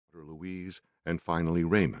Louise, and finally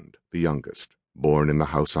Raymond, the youngest, born in the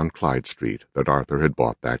house on Clyde Street that Arthur had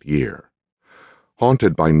bought that year.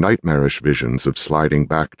 Haunted by nightmarish visions of sliding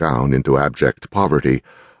back down into abject poverty,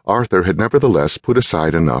 Arthur had nevertheless put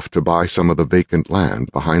aside enough to buy some of the vacant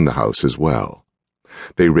land behind the house as well.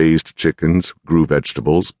 They raised chickens, grew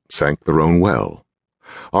vegetables, sank their own well.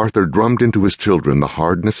 Arthur drummed into his children the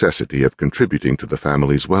hard necessity of contributing to the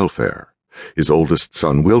family's welfare. His oldest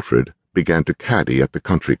son, Wilfred, began to caddy at the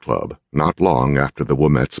country club, not long after the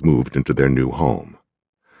Womets moved into their new home.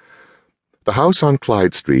 The house on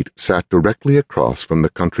Clyde Street sat directly across from the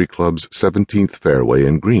country club's 17th fairway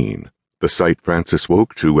and green, the sight Francis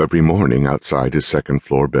woke to every morning outside his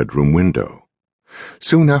second-floor bedroom window.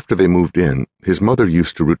 Soon after they moved in, his mother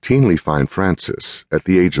used to routinely find Francis, at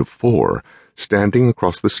the age of 4, standing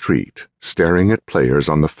across the street, staring at players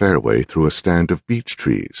on the fairway through a stand of beech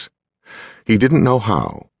trees. He didn't know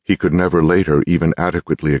how, he could never later even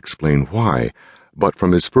adequately explain why, but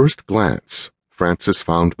from his first glance, Francis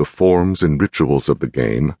found the forms and rituals of the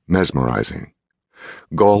game mesmerizing.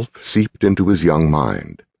 Golf seeped into his young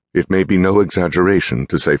mind. It may be no exaggeration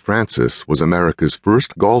to say Francis was America's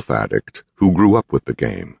first golf addict who grew up with the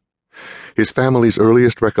game. His family's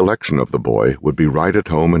earliest recollection of the boy would be right at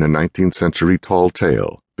home in a 19th-century tall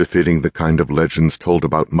tale, befitting the kind of legends told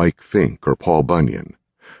about Mike Fink or Paul Bunyan.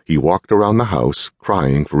 He walked around the house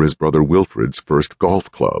crying for his brother Wilfred's first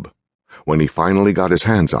golf club. When he finally got his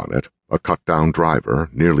hands on it, a cut-down driver,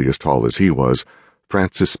 nearly as tall as he was,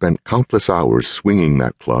 Francis spent countless hours swinging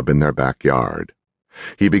that club in their backyard.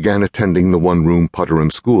 He began attending the one-room Putterham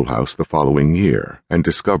schoolhouse the following year and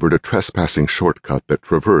discovered a trespassing shortcut that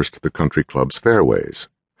traversed the country club's fairways.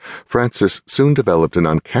 Francis soon developed an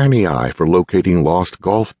uncanny eye for locating lost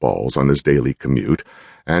golf balls on his daily commute,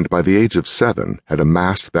 and by the age of 7 had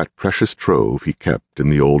amassed that precious trove he kept in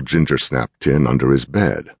the old ginger-snap tin under his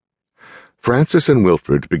bed. Francis and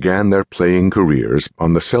Wilfred began their playing careers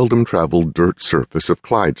on the seldom-traveled dirt surface of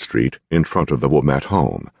Clyde Street in front of the Womet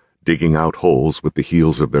home, digging out holes with the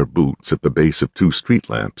heels of their boots at the base of 2 street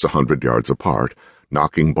lamps 100 yards apart,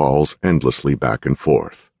 knocking balls endlessly back and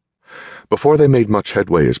forth. Before they made much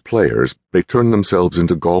headway as players, they turned themselves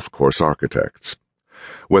into golf course architects.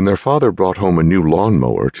 When their father brought home a new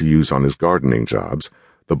lawnmower to use on his gardening jobs,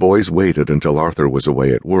 the boys waited until Arthur was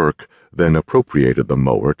away at work, then appropriated the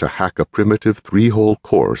mower to hack a primitive 3-hole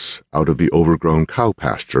course out of the overgrown cow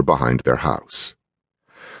pasture behind their house.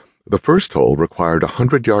 The first hole required a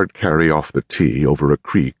 100-yard carry off the tee over a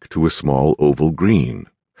creek to a small oval green.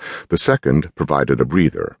 The second provided a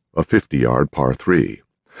breather, a 50-yard par 3.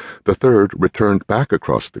 The third returned back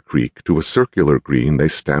across the creek to a circular green they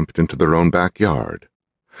stamped into their own backyard.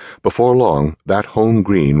 Before long, that home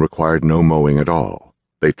green required no mowing at all.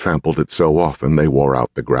 They trampled it so often they wore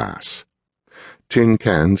out the grass. Tin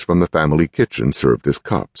cans from the family kitchen served as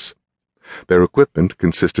cups. Their equipment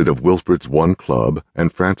consisted of Wilfred's 1 club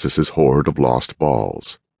and Francis's hoard of lost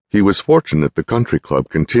balls. He was fortunate the country club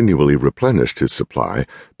continually replenished his supply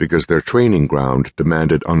because their training ground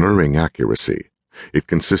demanded unerring accuracy. It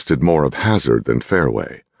consisted more of hazard than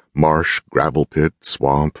fairway, marsh, gravel pit,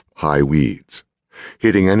 swamp, high weeds.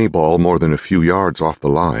 Hitting any ball more than a few yards off the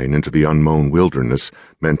line into the unmown wilderness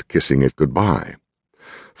meant kissing it goodbye.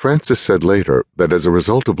 Francis said later that as a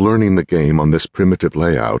result of learning the game on this primitive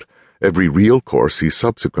layout, every real course he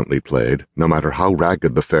subsequently played, no matter how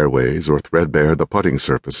ragged the fairways or threadbare the putting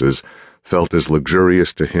surfaces, felt as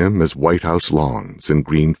luxurious to him as White House lawns and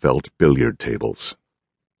green felt billiard tables.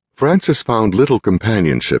 Francis found little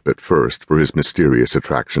companionship at first for his mysterious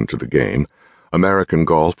attraction to the game. American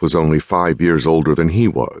golf was only 5 years older than he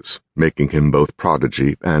was, making him both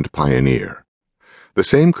prodigy and pioneer. The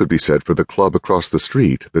same could be said for the club across the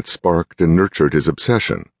street that sparked and nurtured his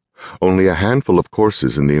obsession. Only a handful of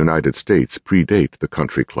courses in the United States predate the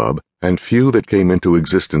country club, and few that came into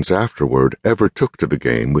existence afterward ever took to the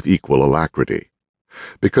game with equal alacrity.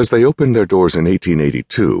 Because they opened their doors in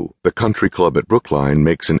 1882, the country club at Brookline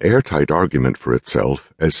makes an airtight argument for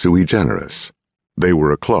itself as sui generis. They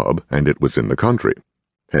were a club, and it was in the country.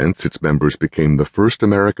 Hence, its members became the first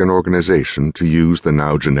American organization to use the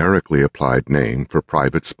now generically applied name for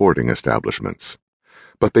private sporting establishments.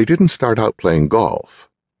 But they didn't start out playing golf.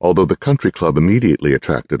 Although the country club immediately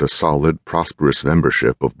attracted a solid, prosperous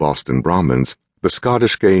membership of Boston Brahmins, the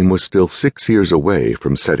Scottish game was still 6 years away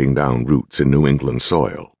from setting down roots in New England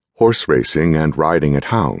soil. Horse racing and riding at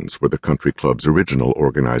hounds were the country club's original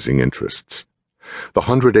organizing interests. The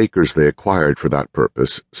 100 acres they acquired for that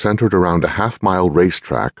purpose centered around a half-mile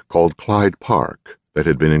racetrack called Clyde Park that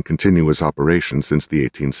had been in continuous operation since the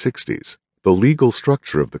 1860s. The legal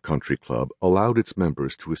structure of the country club allowed its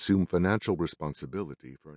members to assume financial responsibility for